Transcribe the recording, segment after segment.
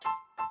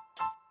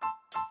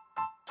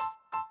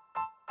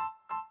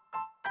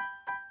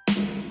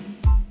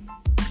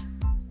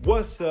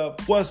What's up,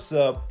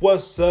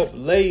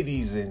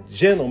 ladies and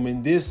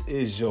gentlemen? This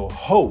is your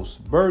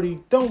host, Birdie.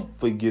 Don't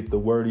forget the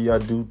wordy I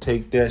do.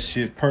 Take that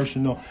shit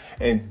personal.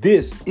 And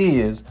this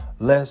is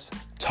Let's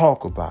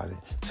Talk About It.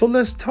 So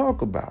let's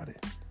talk about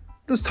it.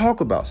 Let's talk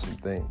about some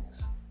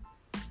things.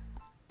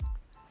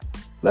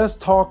 Let's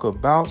talk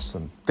about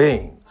some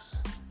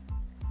things.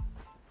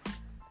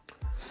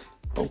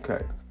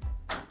 Okay.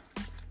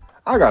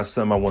 I got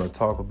something I want to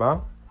talk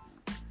about.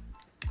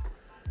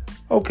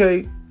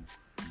 Okay.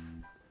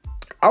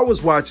 I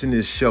was watching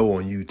this show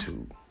on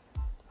YouTube,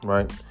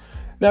 right?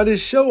 Now,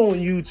 this show on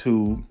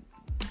YouTube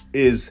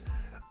is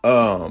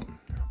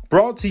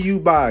brought to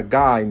you by a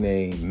guy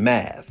named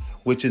Math,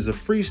 which is a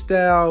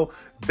freestyle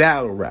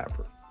battle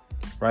rapper,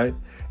 right?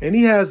 And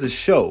he has a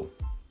show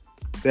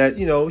that,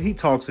 he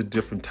talks to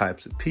different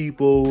types of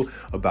people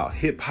about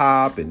hip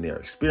hop and their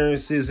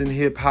experiences in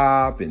hip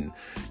hop. And,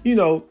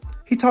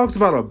 he talks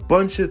about a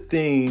bunch of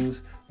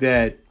things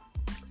that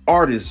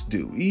artists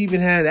do. He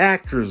even had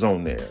actors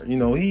on there.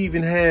 He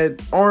even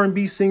had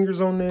R&B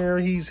singers on there.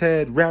 He's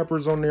had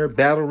rappers on there,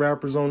 battle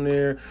rappers on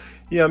there.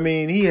 He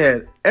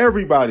had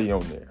everybody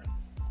on there,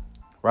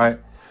 right?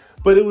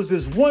 But it was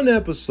this one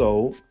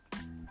episode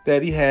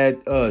that he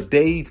had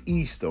Dave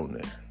East on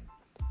there.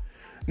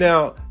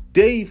 Now,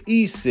 Dave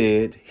East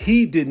said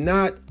he did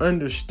not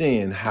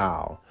understand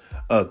how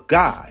a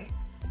guy,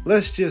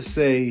 let's just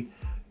say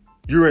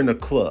you're in a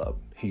club,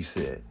 he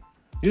said.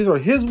 These are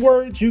his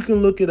words. You can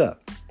look it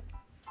up.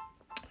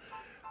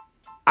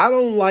 I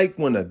don't like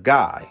when a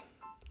guy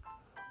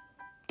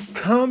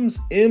comes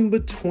in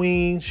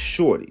between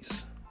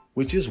shorties,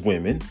 which is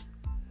women,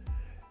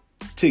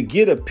 to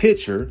get a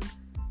picture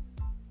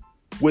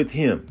with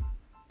him.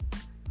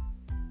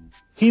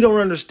 He don't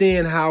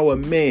understand how a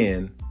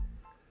man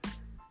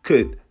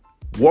could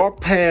walk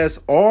past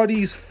all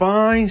these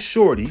fine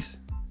shorties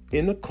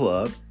in the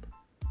club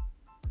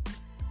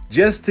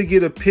just to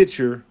get a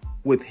picture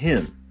with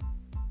him.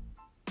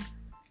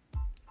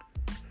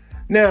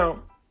 Now,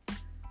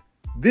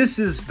 this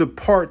is the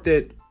part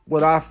that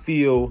what I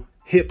feel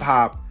hip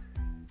hop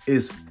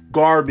is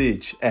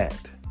garbage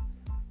at.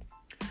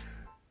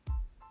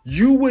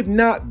 You would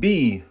not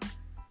be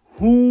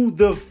who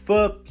the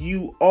fuck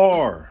you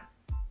are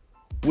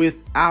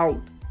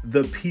without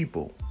the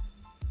people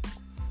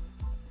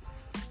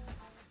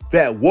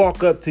that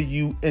walk up to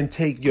you and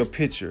take your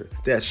picture,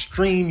 that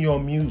stream your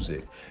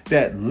music,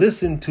 that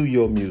listen to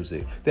your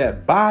music,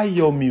 that buy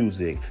your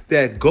music,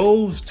 that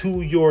goes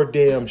to your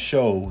damn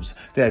shows,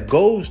 that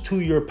goes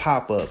to your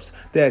pop-ups,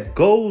 that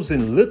goes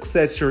and looks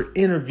at your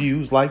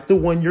interviews like the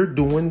one you're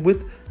doing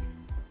with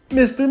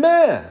Mr.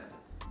 Math.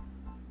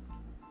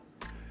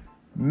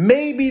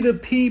 Maybe the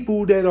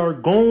people that are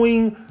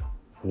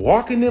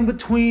walking in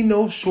between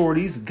those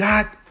shorties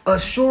got a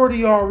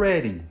shorty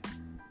already.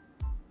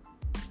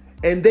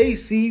 And they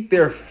see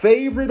their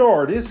favorite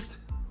artist,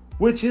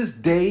 which is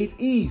Dave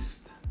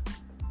East,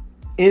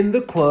 in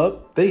the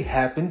club they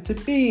happen to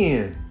be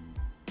in.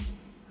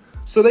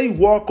 So they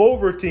walk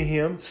over to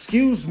him.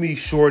 Excuse me,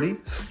 shorty.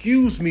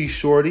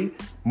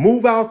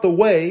 Move out the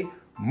way.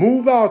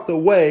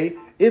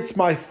 It's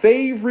my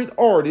favorite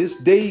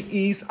artist, Dave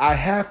East. I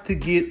have to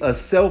get a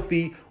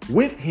selfie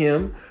with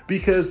him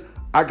because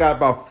I got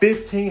about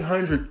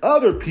 1,500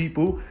 other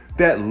people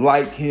that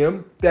like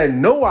him, that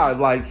know I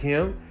like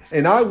him.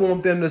 And I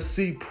want them to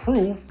see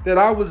proof that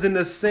I was in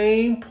the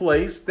same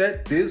place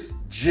that this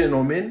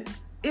gentleman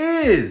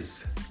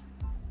is.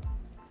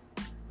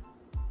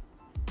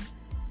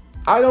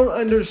 I don't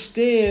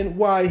understand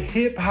why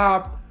hip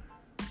hop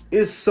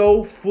is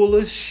so full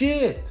of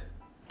shit.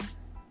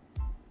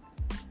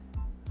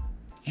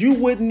 You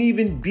wouldn't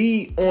even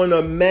be on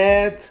a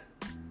Math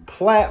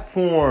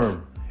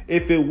platform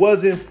if it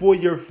wasn't for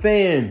your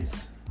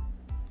fans.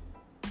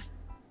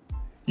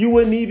 You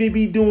wouldn't even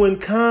be doing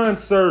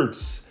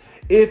concerts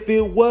if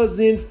it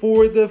wasn't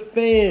for the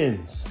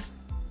fans.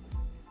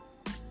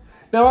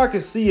 Now, I can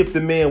see if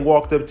the man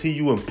walked up to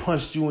you and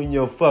punched you in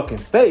your fucking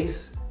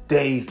face,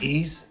 Dave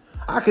East.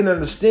 I can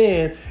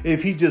understand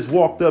if he just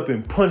walked up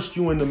and punched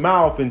you in the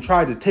mouth and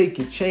tried to take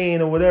your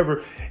chain or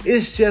whatever.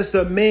 It's just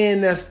a man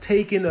that's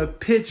taking a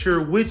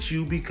picture with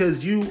you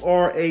because you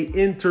are an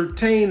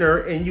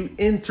entertainer and you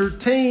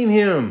entertain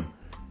him.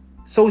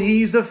 So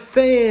he's a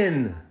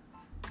fan.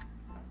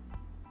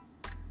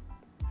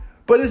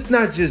 But it's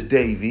not just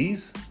Dave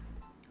East.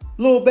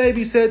 Lil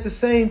Baby said the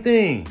same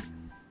thing.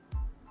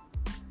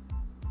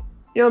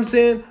 You know what I'm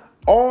saying?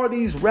 All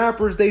these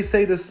rappers, they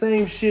say the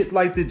same shit,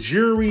 like the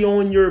jury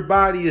on your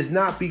body is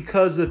not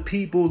because of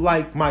people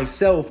like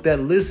myself that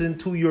listen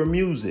to your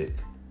music.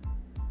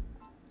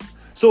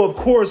 So, of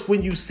course,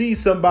 when you see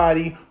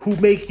somebody who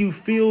make you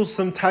feel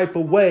some type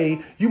of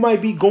way, you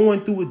might be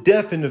going through a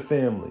death in the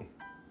family.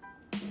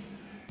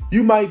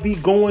 You might be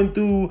going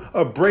through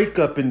a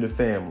breakup in the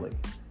family.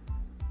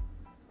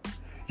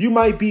 You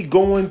might be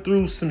going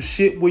through some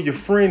shit where your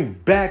friend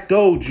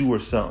backdoored you or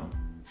something.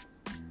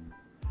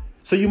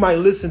 So you might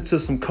listen to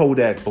some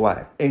Kodak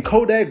Black. And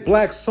Kodak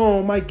Black's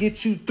song might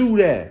get you through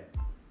that.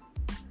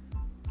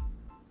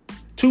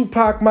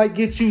 Tupac might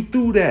get you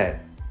through that.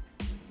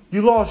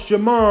 You lost your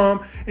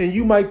mom and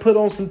you might put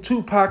on some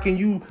Tupac and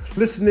you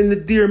listening to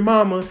Dear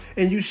Mama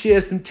and you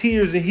share some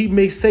tears and he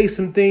may say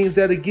some things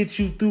that'll get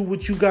you through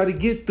what you got to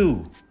get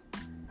through.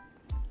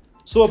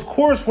 So of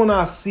course, when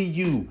I see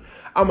you,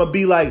 I'm going to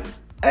be like,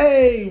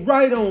 hey,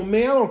 right on,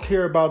 man. I don't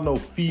care about no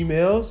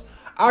females.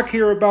 I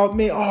care about,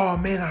 man, oh,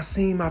 man, I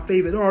seen my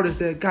favorite artist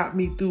that got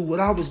me through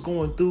what I was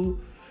going through.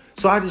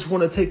 So I just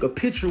want to take a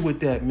picture with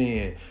that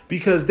man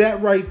because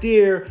that right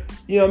there,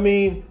 you know what I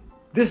mean?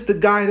 This the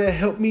guy that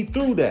helped me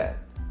through that.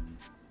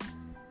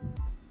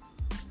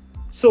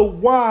 So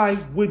why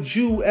would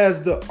you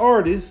as the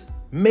artist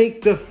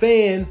make the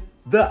fan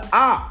the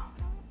op?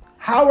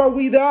 How are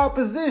we the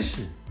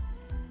opposition?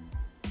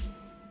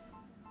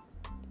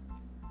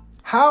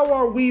 How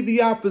are we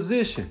the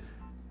opposition?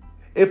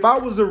 If I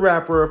was a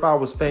rapper, if I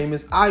was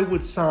famous, I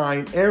would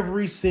sign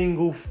every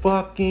single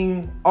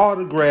fucking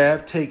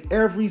autograph, take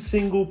every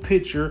single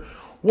picture,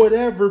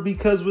 whatever,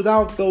 because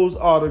without those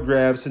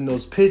autographs and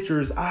those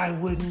pictures, I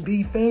wouldn't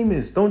be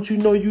famous. Don't you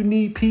know you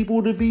need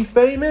people to be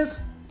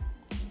famous?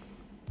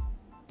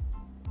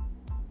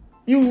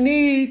 You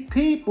need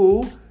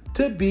people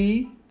to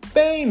be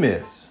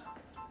famous.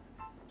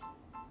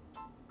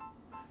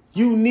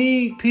 You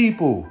need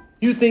people.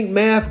 You think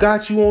Math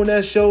got you on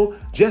that show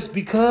just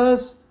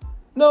because?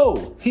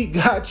 No, he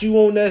got you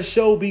on that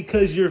show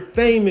because you're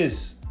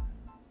famous.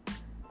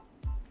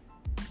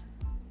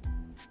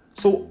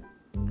 So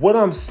what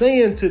I'm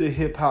saying to the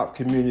hip hop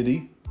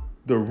community,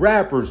 the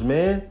rappers,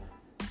 man,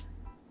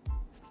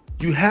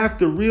 you have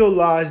to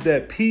realize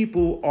that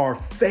people are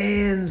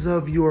fans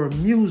of your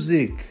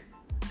music.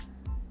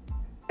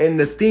 And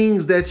the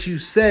things that you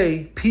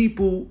say,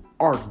 people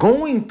are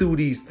going through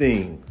these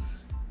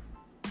things.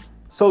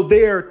 So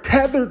they're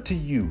tethered to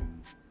you.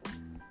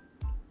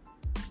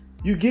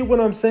 You get what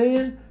I'm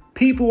saying?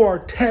 People are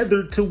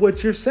tethered to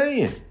what you're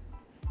saying.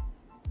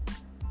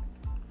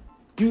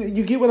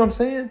 You get what I'm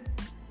saying?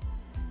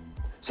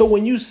 So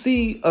when you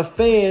see a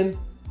fan,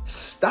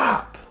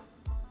 stop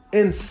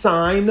and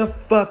sign a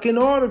fucking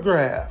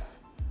autograph.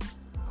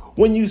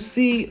 When you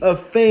see a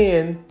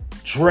fan,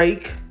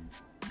 Drake,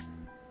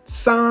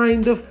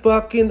 sign the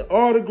fucking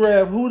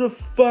autograph. Who the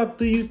fuck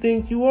do you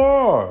think you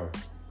are?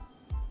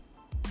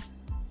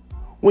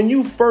 When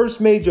you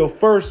first made your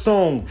first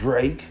song,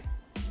 Drake,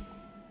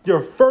 your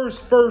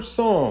first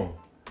song,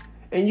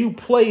 and you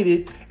played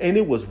it and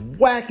it was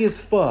whack as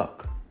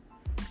fuck,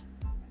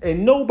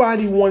 and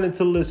nobody wanted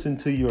to listen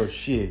to your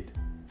shit,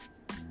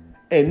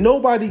 and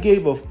nobody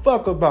gave a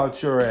fuck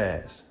about your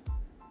ass.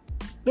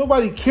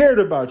 Nobody cared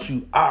about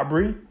you,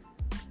 Aubrey.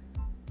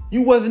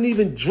 You wasn't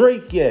even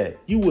Drake yet.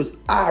 You was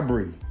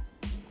Aubrey.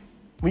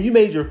 When you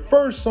made your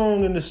first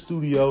song in the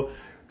studio,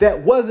 that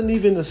wasn't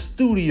even a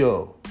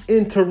studio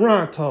in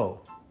Toronto.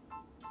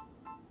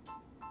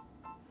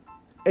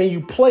 And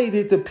you played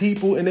it to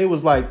people and they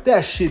was like,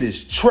 that shit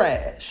is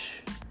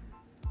trash.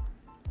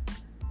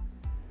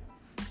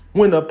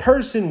 When a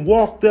person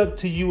walked up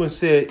to you and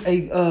said,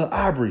 hey,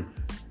 Aubrey,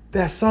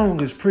 that song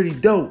is pretty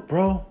dope,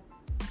 bro.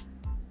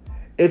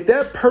 If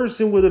that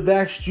person would have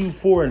asked you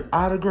for an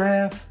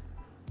autograph,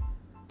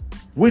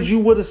 would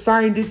have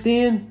signed it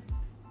then?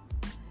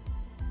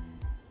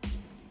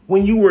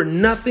 When you were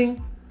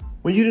nothing,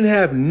 when you didn't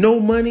have no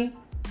money,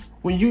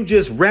 when you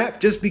just rapped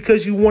just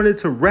because you wanted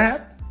to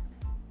rap,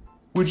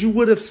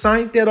 would have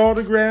signed that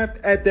autograph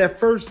at that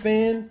first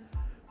fan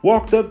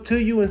walked up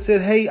to you and said,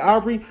 hey,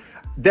 Aubrey,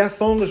 that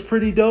song is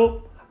pretty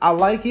dope. I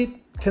like it.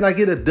 Can I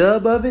get a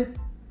dub of it?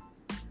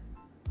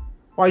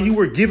 While you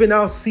were giving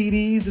out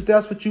CDs, if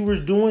that's what you were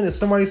doing, and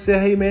somebody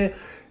said, hey, man,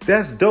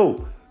 that's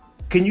dope.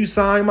 Can you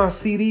sign my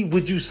CD?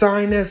 Would you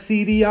sign that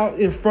CD out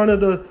in front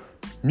of the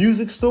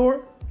music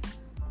store?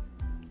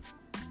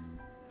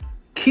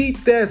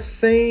 Keep that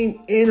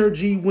same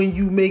energy when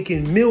you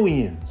making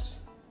millions.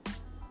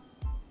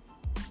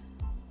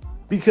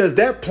 Because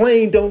that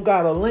plane don't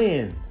gotta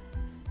land.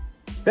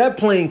 That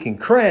plane can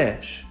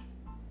crash.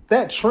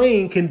 That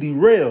train can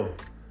derail.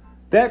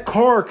 That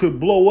car could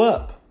blow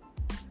up.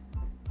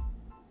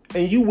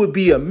 And you would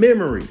be a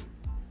memory.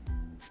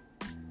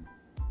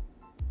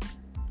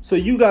 So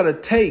you gotta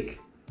take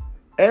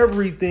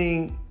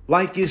everything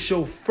like it's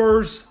your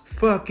first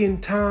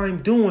fucking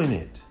time doing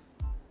it.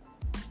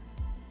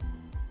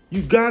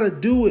 You gotta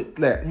do it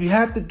that. You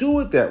have to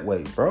do it that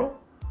way, bro.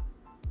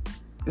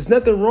 There's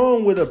nothing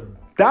wrong with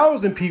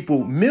 1,000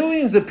 people,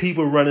 millions of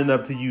people running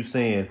up to you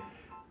saying,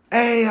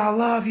 hey, I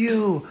love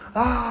you.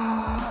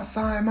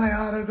 Sign my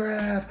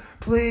autograph,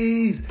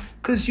 please.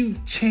 Because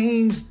you've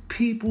changed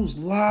people's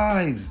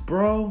lives,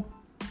 bro.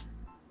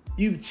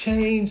 You've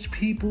changed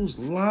people's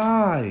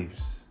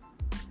lives.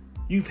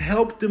 You've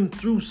helped them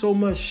through so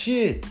much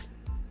shit.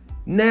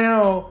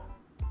 Now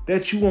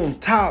that you on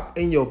top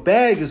and your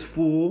bag is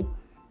full,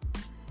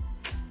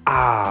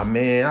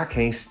 man, I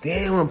can't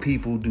stand when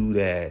people do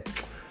that.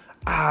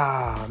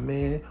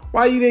 Man,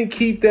 why you didn't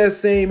keep that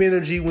same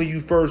energy when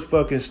you first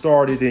fucking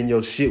started and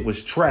your shit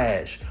was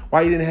trash?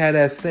 Why you didn't have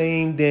that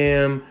same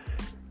damn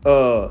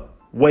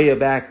way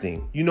of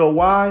acting? You know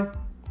why?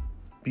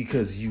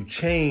 because you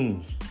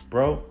changed,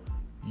 bro.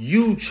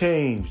 You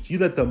changed. You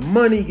let the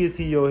money get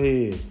to your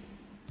head.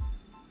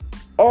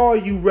 All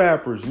you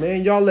rappers,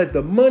 man, y'all let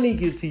the money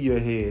get to your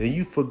head. And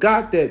you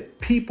forgot that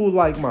people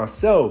like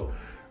myself,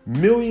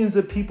 millions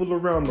of people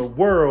around the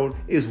world,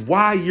 is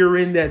why you're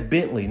in that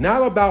Bentley.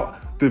 Not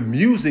about the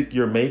music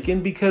you're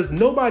making, because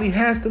nobody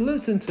has to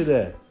listen to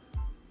that.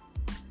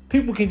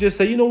 People can just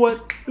say, you know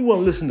what? We want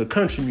to listen to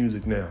country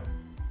music now.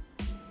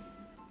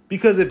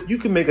 Because if you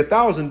can make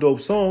 1,000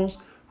 dope songs,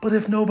 but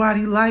if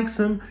nobody likes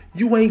them,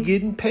 you ain't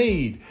getting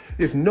paid.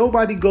 If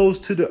nobody goes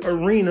to the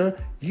arena,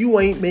 you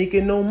ain't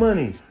making no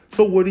money.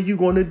 So what are you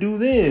going to do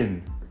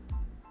then?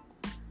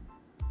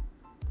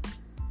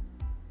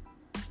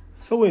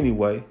 So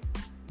anyway,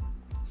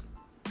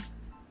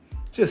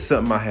 just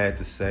something I had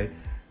to say.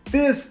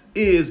 This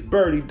is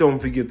Birdie. Don't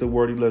forget the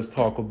wordy. Let's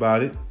talk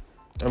about it.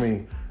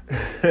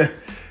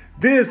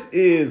 This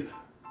is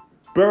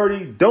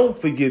Birdie. Don't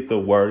forget the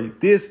wordy.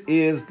 This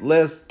is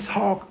Let's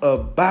Talk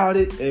About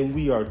It. And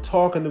we are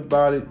talking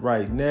about it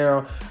right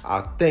now.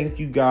 I thank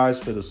you guys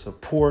for the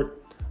support.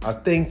 I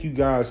thank you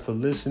guys for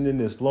listening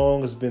this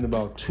long. It's been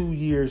about 2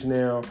 years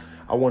now.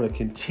 I want to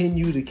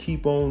continue to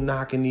keep on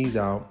knocking these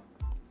out.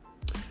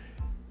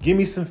 Give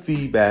me some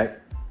feedback.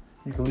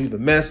 You can leave a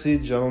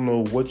message. I don't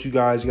know what you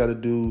guys got to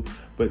do,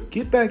 but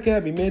get back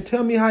at me, man.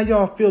 Tell me how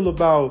y'all feel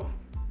about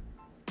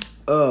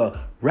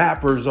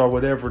rappers or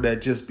whatever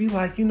that just be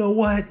like, you know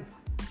what?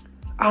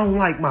 I don't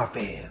like my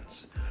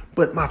fans,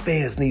 but my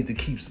fans need to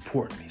keep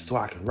supporting me so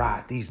I can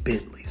ride these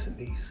Bentleys and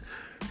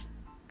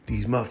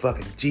these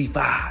motherfucking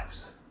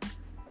G5s.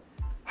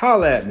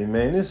 Holla at me,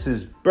 man. This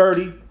is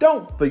Birdie.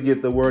 Don't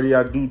forget the wordy.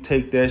 I do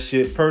take that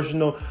shit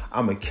personal.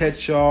 I'm going to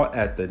catch y'all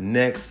at the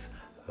next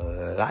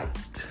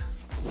light.